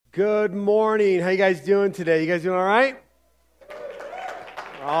Good morning. How you guys doing today? You guys doing all right?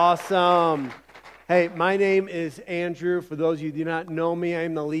 Awesome. Hey, my name is Andrew. For those of you who do not know me, I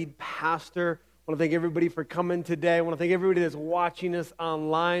am the lead pastor. I want to thank everybody for coming today. I want to thank everybody that's watching us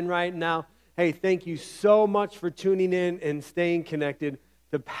online right now. Hey, thank you so much for tuning in and staying connected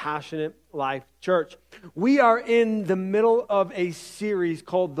to Passionate Life Church. We are in the middle of a series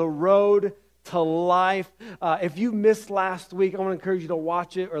called The Road to Life. If you missed last week, I want to encourage you to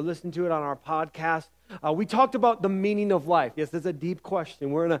watch it or listen to it on our podcast. We talked about the meaning of life. Yes, that's a deep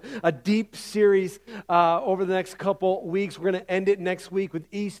question. We're in a deep series over the next couple weeks. We're going to end it next week with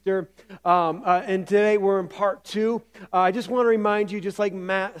Easter. And today we're in part 2. I just want to remind you, just like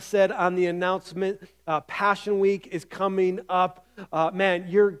Matt said on the announcement, Passion Week is coming up. Man,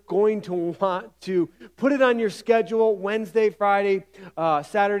 you're going to want to put it on your schedule Wednesday, Friday,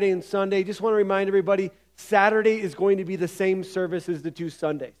 Saturday, and Sunday. Just want to remind everybody, Saturday is going to be the same service as the 2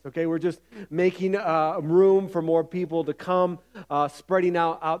 Sundays, okay? We're just making room for more people to come, spreading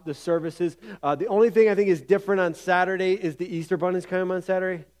out the services. The only thing I think is different on Saturday is the Easter Bunny's coming on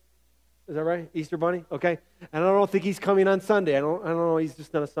Saturday. Is that right? Easter Bunny? Okay. And I don't think he's coming on Sunday. I don't know. He's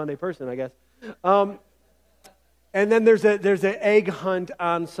just not a Sunday person, I guess. And then there's an egg hunt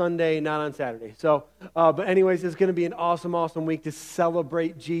on Sunday, not on Saturday. So, but anyways, it's going to be an awesome week to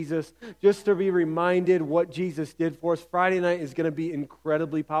celebrate Jesus, just to be reminded what Jesus did for us. Friday night is going to be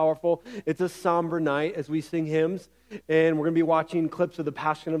incredibly powerful. It's a somber night as we sing hymns, and we're going to be watching clips of the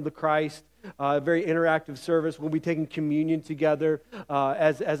Passion of the Christ. A very interactive service. We'll be taking communion together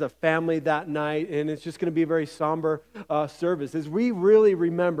as a family that night, and it's just going to be a very somber service. As we really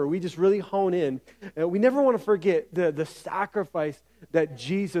remember, we just really hone in. We never want to forget the sacrifice that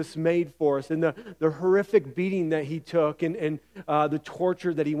Jesus made for us, and the horrific beating that he took, and the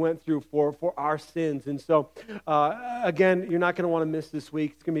torture that he went through for our sins. And so, again, you're not going to want to miss this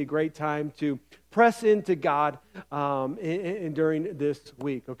week. It's going to be a great time to press into God during this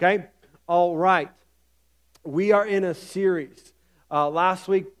week, okay? All right, we are in a series. Last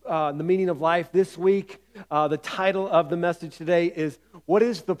week, the meaning of life. This week, the title of the message today is, what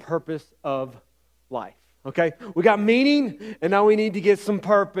is the purpose of life? Okay, we got meaning, and now we need to get some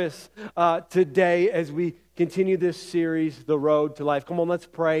purpose today as we continue this series, The Road to Life. Come on, let's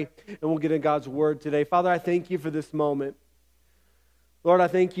pray, and we'll get in God's Word today. Father, I thank you for this moment. Lord, I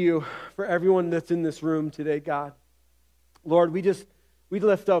thank you for everyone that's in this room today, God. Lord, we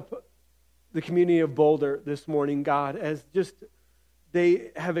lift up the community of Boulder this morning, God, as just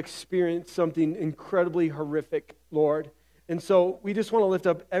they have experienced something incredibly horrific, Lord. And so we just want to lift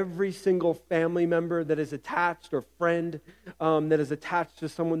up every single family member that is attached or friend that is attached to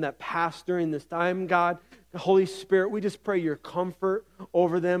someone that passed during this time, God. The Holy Spirit, we just pray your comfort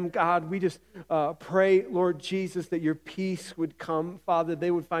over them, God. We just pray, Lord Jesus, that your peace would come, Father.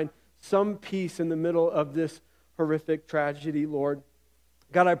 They would find some peace in the middle of this horrific tragedy, Lord.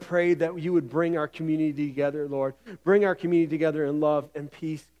 God, I pray that you would bring our community together, Lord. Bring our community together in love and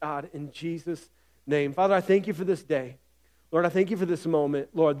peace, God, in Jesus' name. Father, I thank you for this day. Lord, I thank you for this moment.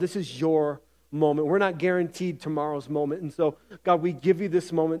 Lord, this is your moment. We're not guaranteed tomorrow's moment. And so, God, we give you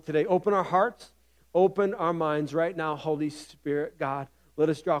this moment today. Open our hearts, open our minds right now, Holy Spirit, God. Let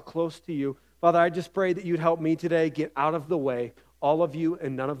us draw close to you. Father, I just pray that you'd help me today get out of the way, all of you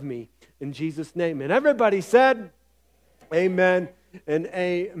and none of me. In Jesus' name. And everybody said, amen. And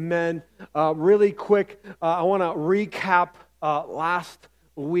amen. Really quick, I want to recap last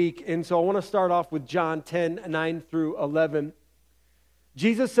week. And so I want to start off with John 10:9-11.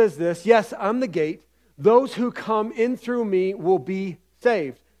 Jesus says this, yes, I'm the gate. Those who come in through me will be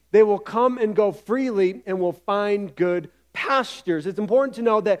saved. They will come and go freely and will find good pastures. It's important to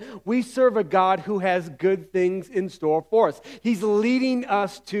know that we serve a God who has good things in store for us. He's leading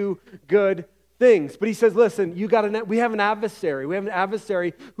us to good things. But he says, listen, we have an adversary. We have an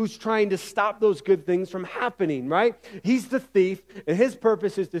adversary who's trying to stop those good things from happening, right? He's the thief, and his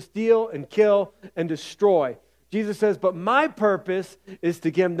purpose is to steal and kill and destroy. Jesus says, but my purpose is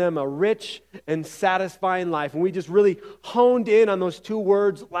to give them a rich and satisfying life. And we just really honed in on those 2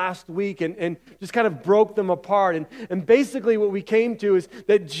 words last week and just kind of broke them apart. And basically what we came to is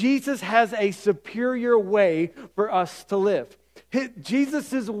that Jesus has a superior way for us to live.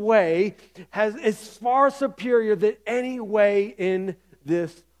 Jesus' way is far superior than any way in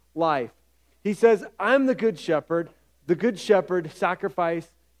this life. He says, I'm the good shepherd. The good shepherd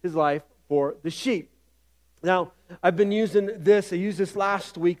sacrificed his life for the sheep. Now, I've been using this. I used this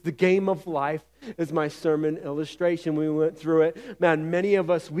last week, the game of life, as my sermon illustration. We went through it. Man, many of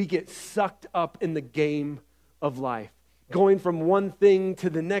us, we get sucked up in the game of life. Going from one thing to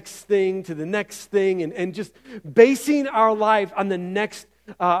the next thing to the next thing and just basing our life on the next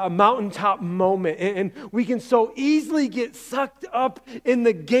a mountaintop moment, and we can so easily get sucked up in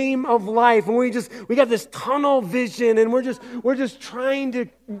the game of life, and we got this tunnel vision, and we're just trying to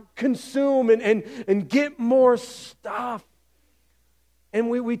consume and get more stuff, and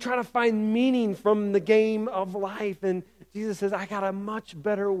we try to find meaning from the game of life. And Jesus says, I got a much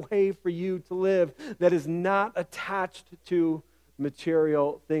better way for you to live that is not attached to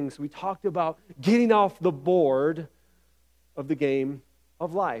material things. We talked about getting off the board of the game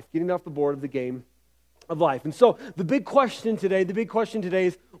of life, getting off the board of the game of life. And so the big question today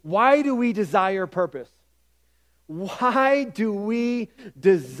is, why do we desire purpose? Why do we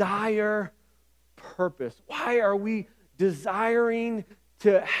desire purpose? Why are we desiring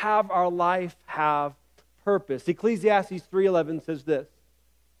to have our life have purpose? Ecclesiastes 3:11 says this,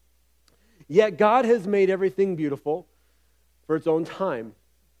 yet God has made everything beautiful for its own time.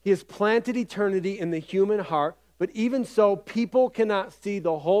 He has planted eternity in the human heart, but even so, people cannot see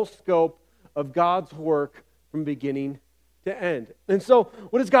the whole scope of God's work from beginning to end. And so,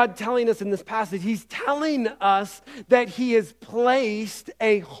 what is God telling us in this passage? He's telling us that He has placed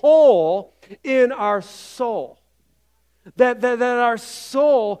a hole in our soul. That our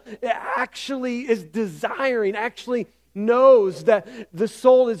soul actually is desiring, actually knows that the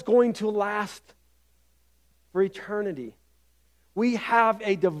soul is going to last for eternity. We have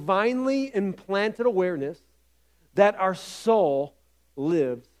a divinely implanted awareness that our soul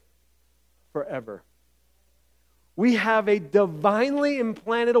lives forever. We have a divinely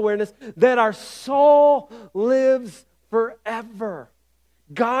implanted awareness that our soul lives forever.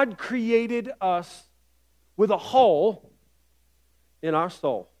 God created us with a hole in our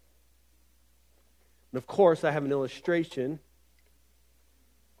soul. And of course, I have an illustration.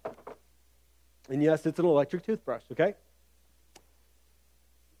 And yes, it's an electric toothbrush, okay?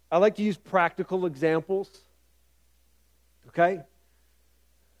 I like to use practical examples, okay?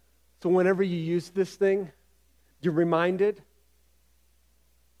 So whenever you use this thing, you're reminded,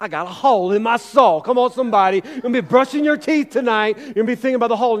 I got a hole in my soul. Come on, somebody. You're going to be brushing your teeth tonight. You're going to be thinking about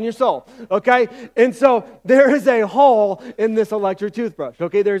the hole in your soul, okay? And so there is a hole in this electric toothbrush,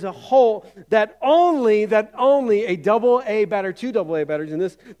 okay? There's a hole that only a AA battery, two AA batteries in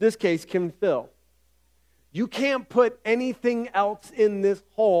this case can fill. You can't put anything else in this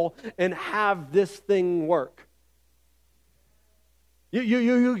hole and have this thing work.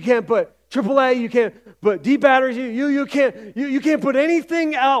 You can't put AAA, you can't put D batteries, you can't put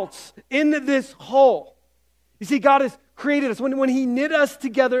anything else in this hole. You see, God has created us. When He knit us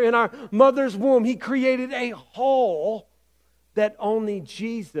together in our mother's womb, He created a hole that only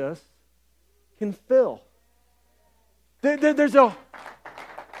Jesus can fill. There's a...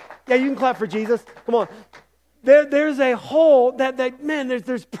 Yeah, you can clap for Jesus. Come on. There's a hole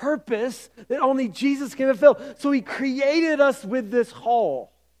there's purpose that only Jesus can fulfill. So He created us with this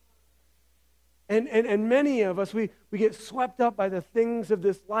hole. And many of us, we get swept up by the things of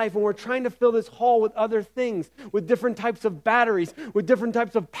this life, and we're trying to fill this hole with other things, with different types of batteries, with different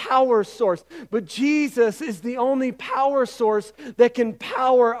types of power source. But Jesus is the only power source that can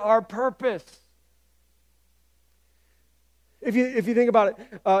power our purpose. If you think about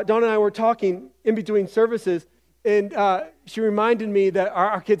it, Dawn and I were talking in between services, and she reminded me that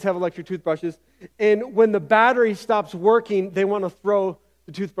our kids have electric toothbrushes, and when the battery stops working, they want to throw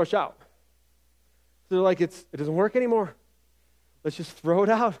the toothbrush out. So they're like, it doesn't work anymore. Let's just throw it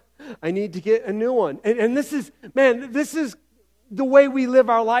out. I need to get a new one. And this is the way we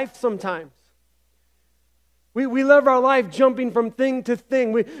live our life sometimes. We live our life jumping from thing to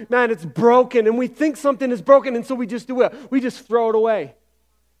thing. It's broken, and we think something is broken, and so we just do it. We just throw it away.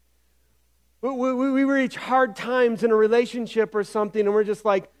 We reach hard times in a relationship or something, and we're just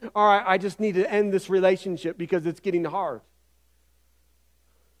like, all right, I just need to end this relationship because it's getting hard.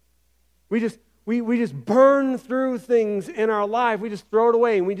 We just burn through things in our life. We just throw it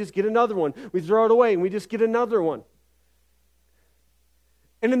away, and we just get another one. We throw it away, and we just get another one.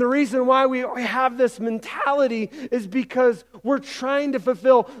 And then the reason why we have this mentality is because we're trying to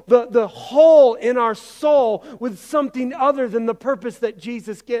fulfill the hole in our soul with something other than the purpose that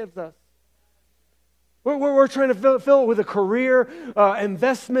Jesus gives us. We're trying to fill it with a career,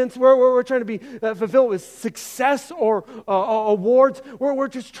 investments. We're trying to be fulfill it with success or awards. We're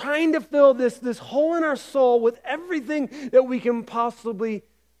just trying to fill this hole in our soul with everything that we can possibly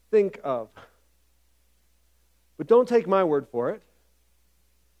think of. But don't take my word for it.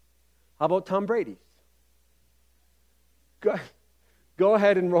 How about Tom Brady's? Go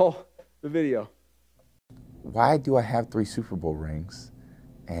ahead and roll the video. Why do I have 3 Super Bowl rings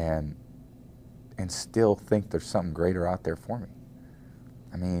and still think there's something greater out there for me?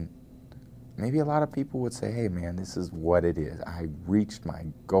 I mean, maybe a lot of people would say, hey man, this is what it is. I reached my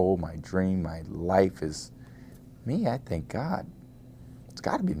goal, my dream, my life is me. I think, God, it's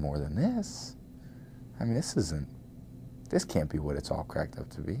got to be more than this. I mean, this can't be what it's all cracked up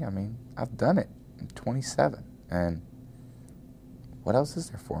to be. I mean, I've done it. I'm 27, and what else is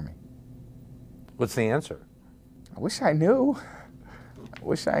there for me? What's the answer? I wish I knew. I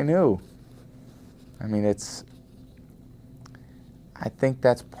wish I knew. I mean, I think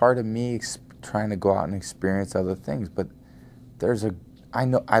that's part of me trying to go out and experience other things, but I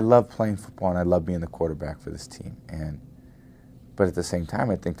know I love playing football and I love being the quarterback for this team, but at the same time,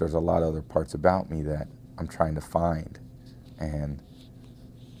 I think there's a lot of other parts about me that I'm trying to find, and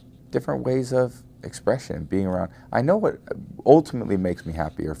different ways of expression, being around. I know what ultimately makes me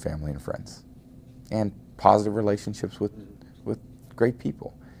happy are family and friends, and positive relationships with great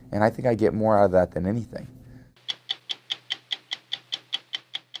people, and I think I get more out of that than anything.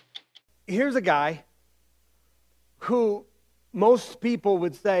 Here's a guy who most people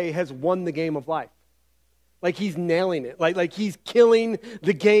would say has won the game of life. Like he's nailing it. Like he's killing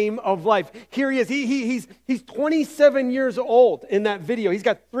the game of life. Here he is. He's 27 years old in that video. He's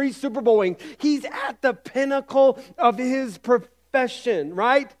got 3 Super Bowl rings. He's at the pinnacle of his profession,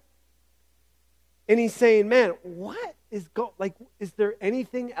 right? And he's saying, man, what is is there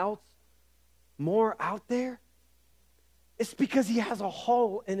anything else more out there? It's because he has a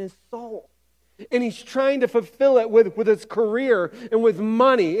hole in his soul. And he's trying to fulfill it with his career and with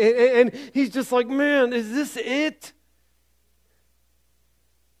money. And he's just like, man, is this it?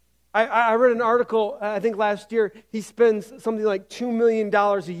 I read an article, I think last year, he spends something like $2 million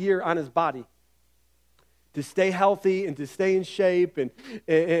a year on his body to stay healthy and to stay in shape. And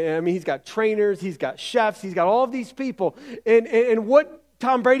I mean, he's got trainers, he's got chefs, he's got all of these people. And what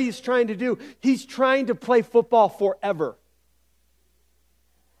Tom Brady is trying to do, he's trying to play football forever.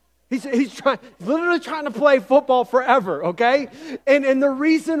 He's literally trying to play football forever, okay? And the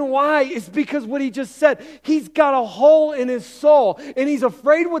reason why is because what he just said. He's got a hole in his soul, and he's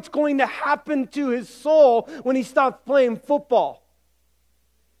afraid what's going to happen to his soul when he stops playing football.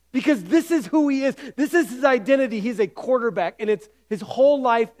 Because this is who he is. This is his identity. He's a quarterback, and his whole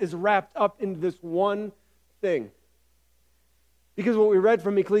life is wrapped up into this one thing. Because what we read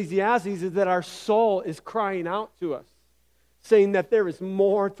from Ecclesiastes is that our soul is crying out to us, saying that there is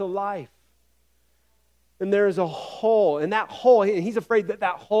more to life. And there is a hole. And that hole, and he's afraid that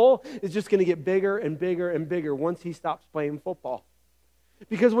hole is just going to get bigger and bigger and bigger once he stops playing football.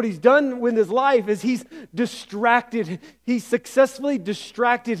 Because what he's done with his life is he's successfully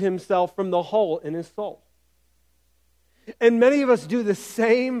distracted himself from the hole in his soul. And many of us do the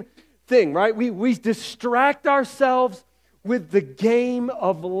same thing, right? We distract ourselves with the game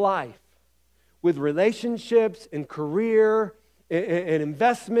of life, with relationships and career and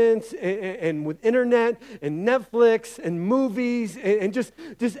investments and with internet and Netflix and movies and just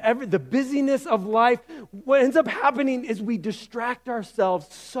the busyness of life. What ends up happening is we distract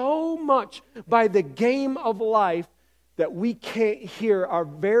ourselves so much by the game of life that we can't hear our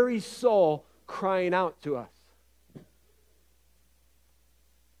very soul crying out to us.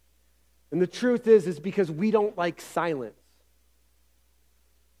 And the truth is because we don't like silence.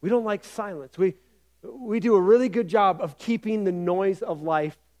 We don't like silence. We do a really good job of keeping the noise of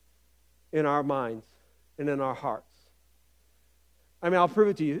life in our minds and in our hearts. I mean, I'll prove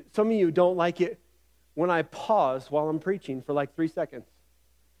it to you. Some of you don't like it when I pause while I'm preaching for like 3 seconds.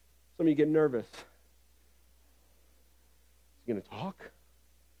 Some of you get nervous. You going to talk?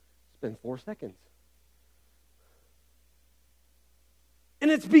 Spend 4 seconds.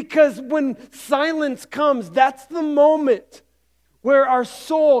 And it's because when silence comes, that's the moment where our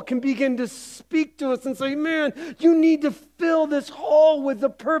soul can begin to speak to us and say, man, you need to fill this hole with the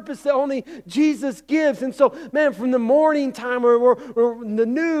purpose that only Jesus gives. And so, man, from the morning time or the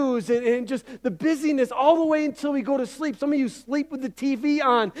news and just the busyness all the way until we go to sleep. Some of you sleep with the TV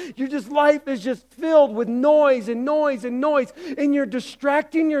on. Life is just filled with noise and noise and noise. And you're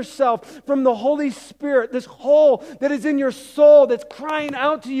distracting yourself from the Holy Spirit, this hole that is in your soul that's crying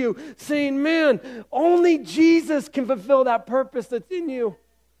out to you, saying, man, only Jesus can fulfill that purpose that's in you.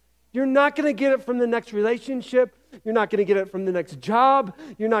 You're not going to get it from the next relationship. You're not going to get it from the next job.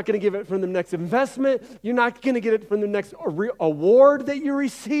 You're not going to get it from the next investment. You're not going to get it from the next award that you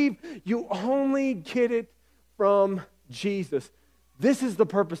receive. You only get it from Jesus. This is the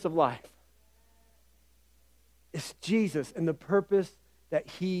purpose of life. It's Jesus and the purpose that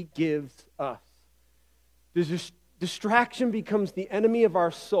he gives us. Distraction becomes the enemy of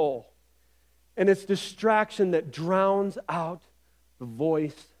our soul. And it's distraction that drowns out the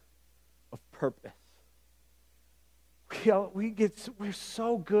voice of purpose. we're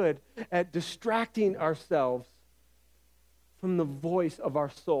so good at distracting ourselves from the voice of our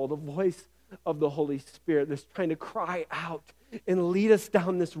soul, the voice of the Holy Spirit that's trying to cry out and lead us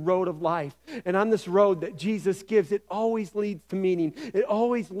down this road of life. And on this road that Jesus gives, it always leads to meaning. It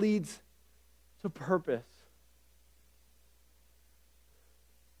always leads to purpose.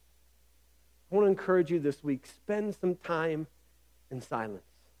 I want to encourage you this week, spend some time in silence.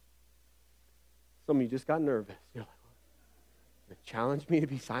 Some of you just got nervous. You're like, "You challenge me to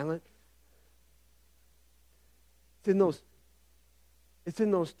be silent?" It's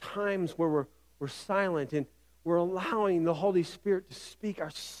in those times where we're silent and we're allowing the Holy Spirit to speak, our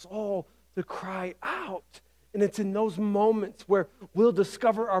soul to cry out. And it's in those moments where we'll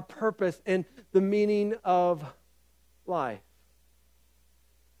discover our purpose and the meaning of life.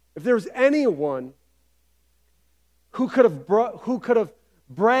 If there was anyone who could have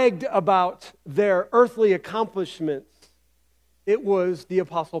bragged about their earthly accomplishments, it was the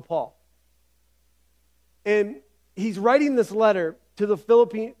Apostle Paul. And he's writing this letter to the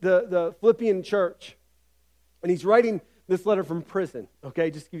Philippian church. And he's writing this letter from prison,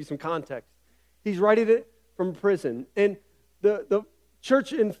 okay? Just to give you some context. He's writing it from prison. And the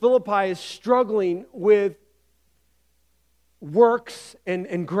church in Philippi is struggling with works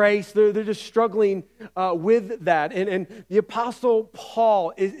and grace. They're just struggling with that. And the Apostle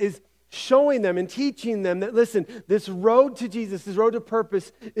Paul is showing them and teaching them that, listen, this road to Jesus, this road to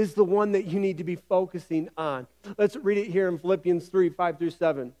purpose is the one that you need to be focusing on. Let's read it here in Philippians 3, 5 through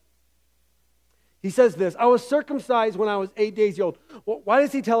 7. He says this, "I was circumcised when I was 8 days old." Well, why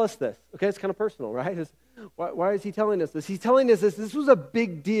does he tell us this? Okay, it's kind of personal, right? Why is he telling us this? He's telling us this was a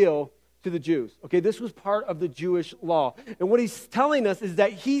big deal to the Jews. Okay, this was part of the Jewish law. And what he's telling us is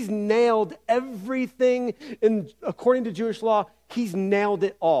that he's nailed everything, according to Jewish law, he's nailed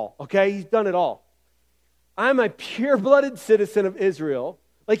it all. Okay, he's done it all. I'm a pure-blooded citizen of Israel.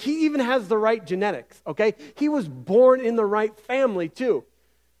 Like, he even has the right genetics, okay? He was born in the right family, too,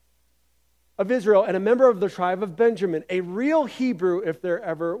 of Israel, and a member of the tribe of Benjamin, a real Hebrew if there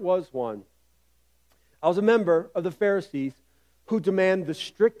ever was one. I was a member of the Pharisees who demand the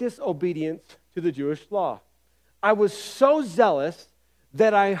strictest obedience to the Jewish law. I was so zealous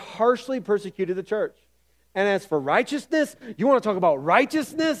that I harshly persecuted the church. And as for righteousness, you want to talk about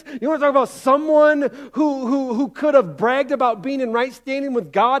righteousness? You want to talk about someone who could have bragged about being in right standing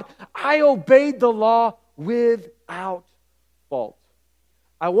with God? I obeyed the law without fault.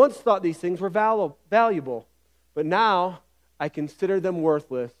 I once thought these things were valuable, but now I consider them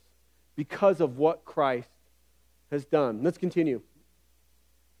worthless because of what Christ has done. Let's continue.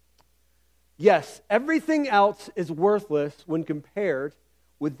 Yes, everything else is worthless when compared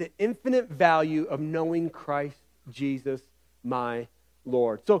with the infinite value of knowing Christ Jesus, my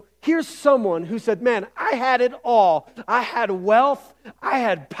Lord. So here's someone who said, man, I had it all. I had wealth, I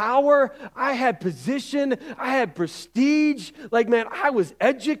had power, I had position, I had prestige. Like, man, I was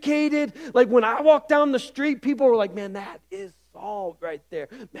educated. Like, when I walked down the street, people were like, man, that is Saul right there.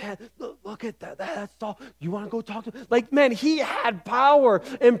 Man, look at that. That's Saul. You want to go talk to him? Like, man, he had power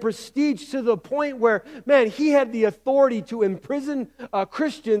and prestige to the point where, man, he had the authority to imprison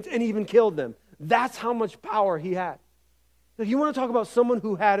Christians and even kill them. That's how much power he had. If you want to talk about someone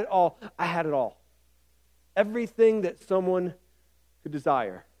who had it all, I had it all. Everything that someone could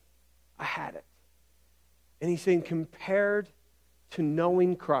desire, I had it. And he's saying, compared to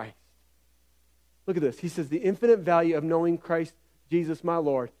knowing Christ. Look at this. He says, the infinite value of knowing Christ Jesus, my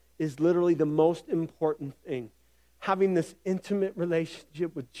Lord, is literally the most important thing. Having this intimate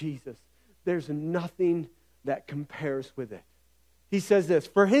relationship with Jesus, there's nothing that compares with it. He says this,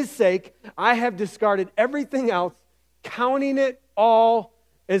 for his sake, I have discarded everything else, counting it all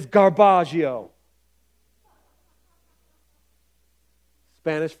as garbaggio.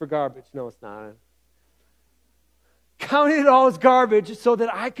 Spanish for garbage. No, it's not. Counting it all as garbage so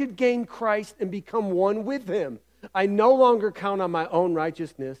that I could gain Christ and become one with him. I no longer count on my own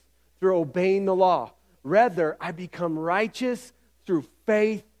righteousness through obeying the law. Rather, I become righteous through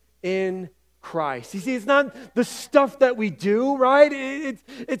faith in Christ. You see, it's not the stuff that we do, right?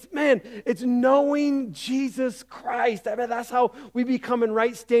 It's knowing Jesus Christ. I mean, that's how we become in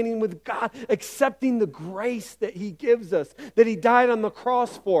right standing with God, accepting the grace that he gives us, that he died on the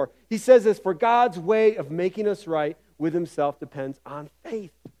cross for. He says this, for God's way of making us right with himself depends on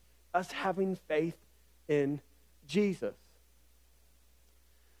faith, us having faith in Jesus.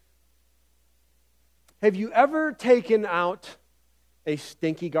 Have you ever taken out a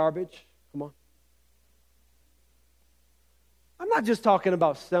stinky garbage? Come on. I'm not just talking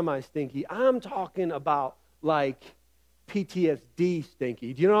about semi-stinky. I'm talking about like PTSD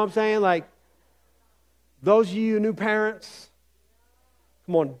stinky. Do you know what I'm saying? Like Those of you new parents,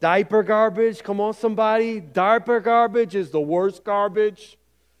 come on, diaper garbage. Come on, somebody. Diaper garbage is the worst garbage.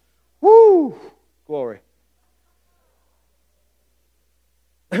 Woo! Glory.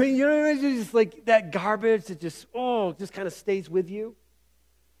 I mean, you know, it's just like that garbage that just kind of stays with you.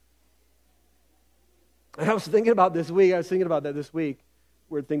 And I was thinking about this week. I was thinking about that this week.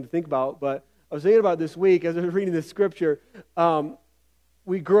 Weird thing to think about, but I was thinking about this week as I was reading this scripture.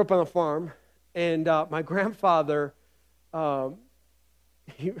 We grew up on a farm, and my grandfather, we're on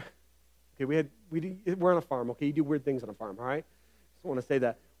a farm. Okay, you do weird things on a farm. All right, just want to say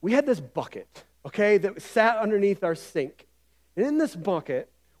that we had this bucket, okay, that sat underneath our sink, and in this bucket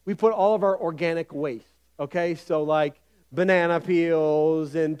we put all of our organic waste. Okay, so like banana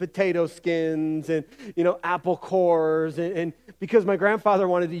peels and potato skins and, apple cores. And because my grandfather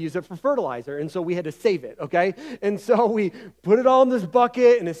wanted to use it for fertilizer, and so we had to save it, okay? And so we put it all in this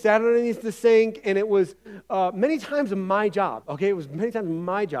bucket, and it sat underneath the sink, and it was many times my job, okay? It was many times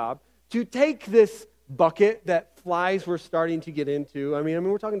my job to take this bucket that flies were starting to get into. I mean,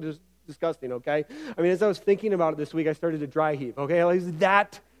 we're talking just disgusting, okay? I mean, as I was thinking about it this week, I started to dry heave, okay? Like, is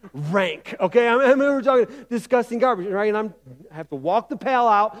that rank, okay? I mean, we're talking disgusting garbage, right? And I have to walk the pail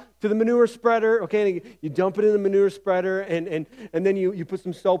out to the manure spreader, okay? And you dump it in the manure spreader, and then you put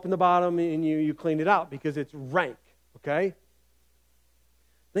some soap in the bottom, and you clean it out because it's rank, okay?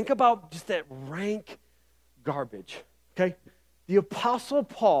 Think about just that rank garbage, okay? The Apostle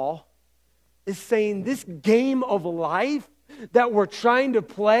Paul is saying this game of life that we're trying to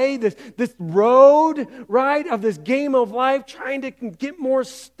play, this road, right, of this game of life, trying to get more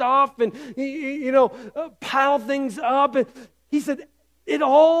stuff and, pile things up. And he said, it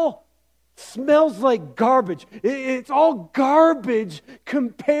all smells like garbage. It's all garbage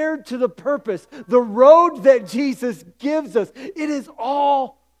compared to the purpose, the road that Jesus gives us. It is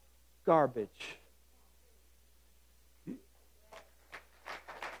all garbage.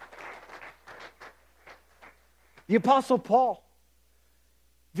 The Apostle Paul,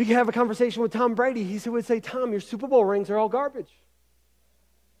 if you could have a conversation with Tom Brady, he would say, Tom, your Super Bowl rings are all garbage.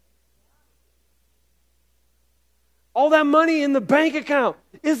 All that money in the bank account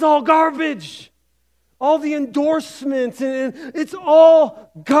is all garbage. All the endorsements, and it's all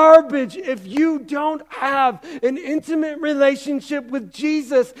garbage if you don't have an intimate relationship with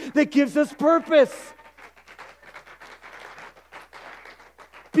Jesus that gives us purpose.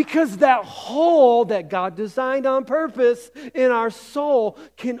 Because that hole that God designed on purpose in our soul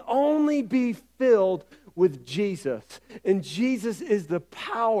can only be filled with Jesus. And Jesus is the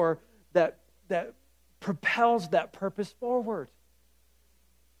power that propels that purpose forward.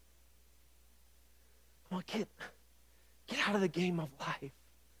 Come on, get out of the game of life.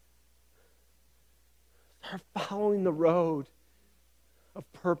 Start following the road of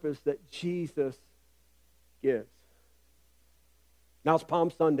purpose that Jesus gives. Now it's Palm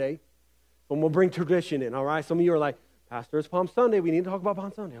Sunday, and we'll bring tradition in, all right? Some of you are like, Pastor, it's Palm Sunday. We need to talk about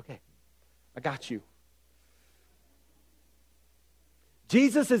Palm Sunday. Okay, I got you.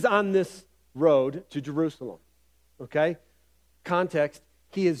 Jesus is on this road to Jerusalem, okay? Context,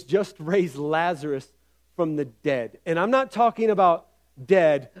 he has just raised Lazarus from the dead. And I'm not talking about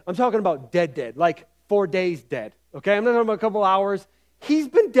dead. I'm talking about dead, like 4 days dead, okay? I'm not talking about a couple hours. He's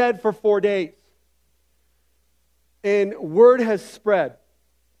been dead for 4 days. And word has spread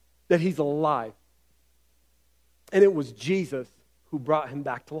that he's alive. And it was Jesus who brought him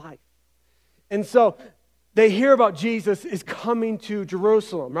back to life. And so they hear about Jesus is coming to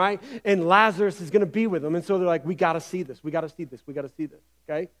Jerusalem, right? And Lazarus is going to be with him. And so they're like, we got to see this. We got to see this. We got to see this,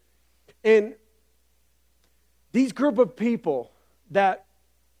 okay? And these group of people that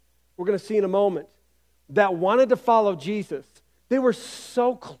we're going to see in a moment that wanted to follow Jesus, they were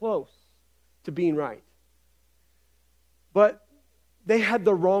so close to being right. But they had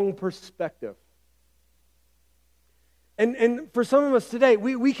the wrong perspective. And for some of us today,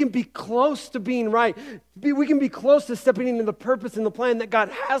 we can be close to being right. We can be close to stepping into the purpose and the plan that God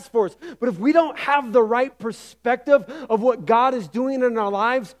has for us. But if we don't have the right perspective of what God is doing in our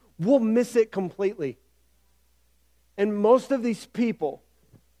lives, we'll miss it completely. And most of these people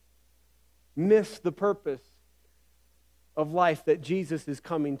miss the purpose of life that Jesus is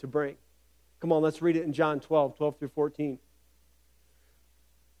coming to bring. Come on, let's read it in John 12 through 14.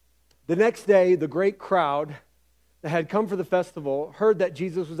 The next day, the great crowd that had come for the festival heard that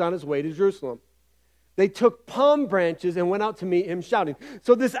Jesus was on his way to Jerusalem. They took palm branches and went out to meet him, shouting.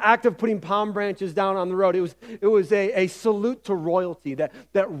 So this act of putting palm branches down on the road, it was a salute to royalty,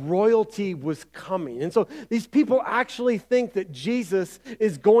 that royalty was coming. And so these people actually think that Jesus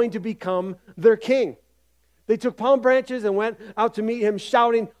is going to become their king. They took palm branches and went out to meet him,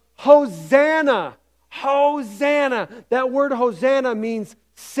 shouting, Hosanna! Hosanna. That word Hosanna means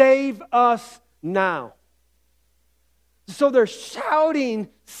save us now. So they're shouting,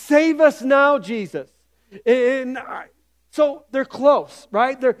 save us now, Jesus. And so they're close,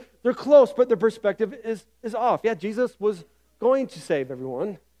 right? They're close, but their perspective is off. Yeah, Jesus was going to save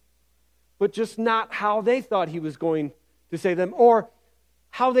everyone, but just not how they thought he was going to save them, or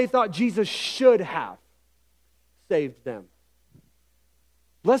how they thought Jesus should have saved them.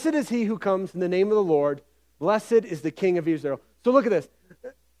 Blessed is he who comes in the name of the Lord. Blessed is the King of Israel. So look at this.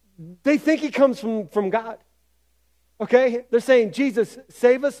 They think he comes from God. Okay? They're saying, Jesus,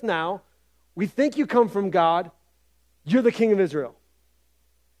 save us now. We think you come from God. You're the King of Israel.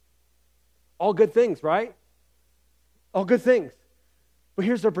 All good things, right? All good things. But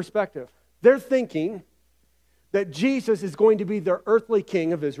here's their perspective. They're thinking that Jesus is going to be their earthly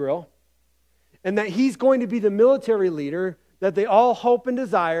king of Israel, and that he's going to be the military leader that they all hope and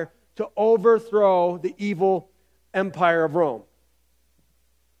desire to overthrow the evil empire of Rome.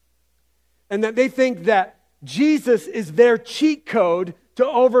 And that they think that Jesus is their cheat code to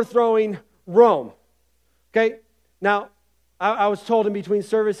overthrowing Rome. Okay? Now, I was told in between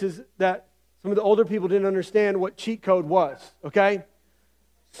services that some of the older people didn't understand what cheat code was. Okay?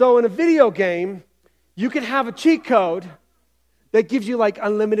 So in a video game, you can have a cheat code that gives you like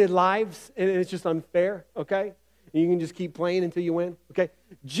unlimited lives, and it's just unfair, okay? And you can just keep playing until you win, okay?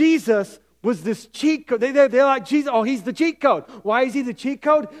 Jesus was this cheat code. They're like, Jesus, oh, he's the cheat code. Why is he the cheat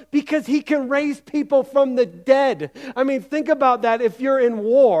code? Because he can raise people from the dead. I mean, think about that. If you're in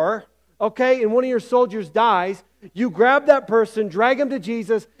war, okay, and one of your soldiers dies, you grab that person, drag him to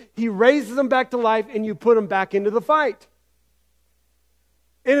Jesus, he raises them back to life, and you put them back into the fight.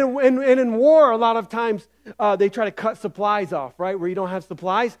 And in war, a lot of times, they try to cut supplies off, right? Where you don't have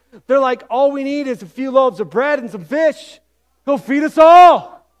supplies. They're like, all we need is a few loaves of bread and some fish. He'll feed us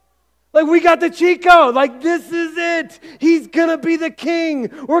all. Like, we got the cheat code. Like, this is it. He's going to be the king.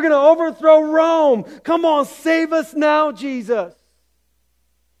 We're going to overthrow Rome. Come on, save us now, Jesus.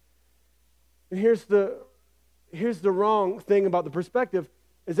 And here's the wrong thing about the perspective,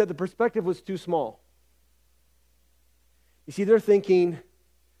 is that the perspective was too small. You see, they're thinking,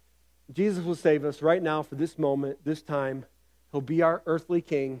 Jesus will save us right now for this moment, this time. He'll be our earthly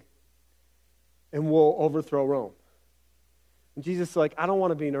king, and we'll overthrow Rome. And Jesus is like, I don't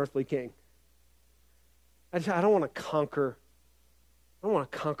want to be an earthly king. I don't want to conquer. I don't want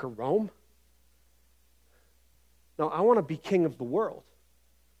to conquer Rome. No, I want to be king of the world.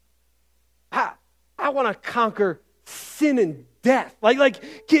 I want to conquer sin and death. Like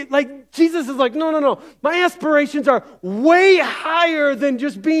Jesus is like, no. My aspirations are way higher than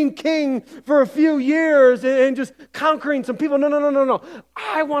just being king for a few years and just conquering some people. No.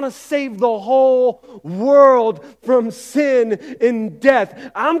 I want to save the whole world from sin and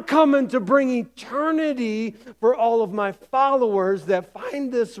death. I'm coming to bring eternity for all of my followers that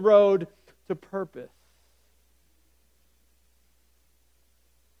find this road to purpose.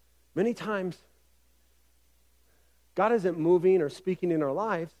 Many times, God isn't moving or speaking in our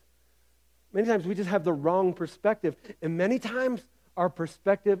lives. Many times we just have the wrong perspective. And many times our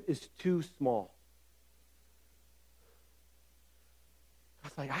perspective is too small.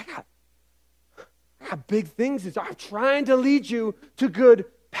 It's like, I got big things. I'm trying to lead you to good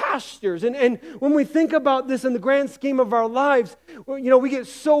pastures. And when we think about this in the grand scheme of our lives, we get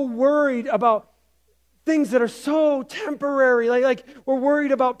so worried about things that are so temporary, like we're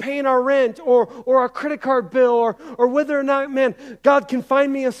worried about paying our rent or our credit card bill or whether or not, man, God can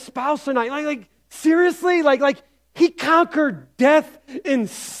find me a spouse or not. Like seriously, like he conquered death and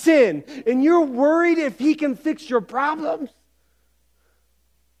sin, and you're worried if he can fix your problems.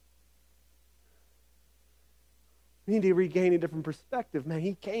 We need to regain a different perspective, man.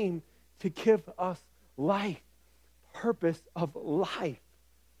 He came to give us life, purpose of life.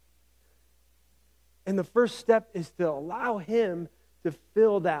 And the first step is to allow him to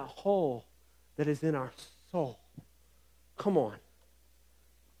fill that hole that is in our soul. Come on.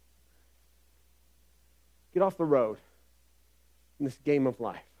 Get off the road in this game of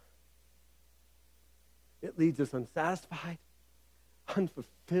life. It leaves us unsatisfied,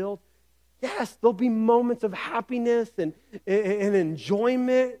 unfulfilled. Yes, there'll be moments of happiness and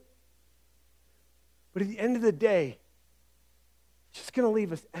enjoyment. But at the end of the day, it's just going to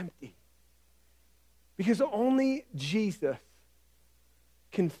leave us empty. Because only Jesus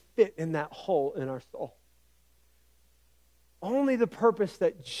can fit in that hole in our soul. Only the purpose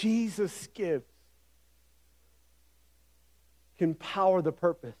that Jesus gives can power the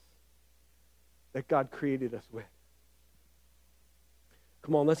purpose that God created us with.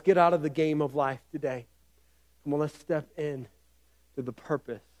 Come on, let's get out of the game of life today. Come on, let's step in to the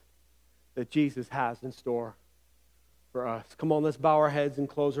purpose that Jesus has in store for us. Come on, let's bow our heads and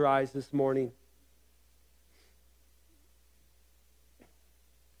close our eyes this morning.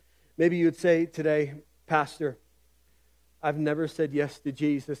 Maybe you would say today, Pastor, I've never said yes to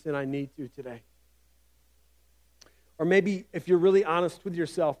Jesus and I need to today. Or maybe if you're really honest with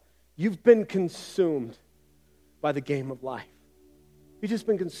yourself, you've been consumed by the game of life. You've just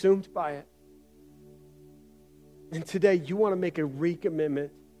been consumed by it. And today you want to make a recommitment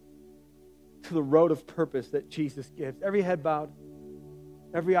to the road of purpose that Jesus gives. Every head bowed,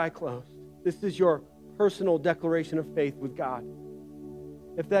 every eye closed. This is your personal declaration of faith with God.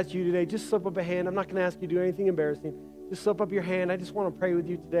 If that's you today, just slip up a hand. I'm not going to ask you to do anything embarrassing. Just slip up your hand. I just want to pray with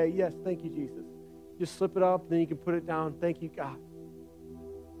you today. Yes, thank you, Jesus. Just slip it up, then you can put it down. Thank you, God.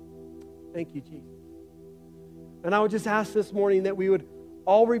 Thank you, Jesus. And I would just ask this morning that we would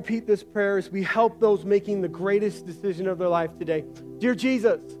all repeat this prayer as we help those making the greatest decision of their life today. Dear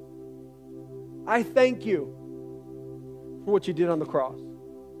Jesus, I thank you for what you did on the cross.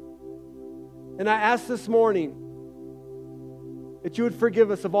 And I ask this morning that you would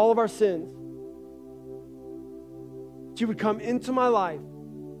forgive us of all of our sins, that you would come into my life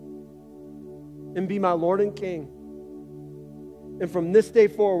and be my Lord and King. And from this day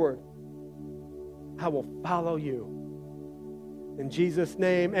forward, I will follow you. In Jesus'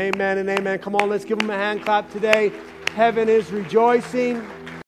 name, amen and amen. Come on, let's give them a hand clap today. Heaven is rejoicing.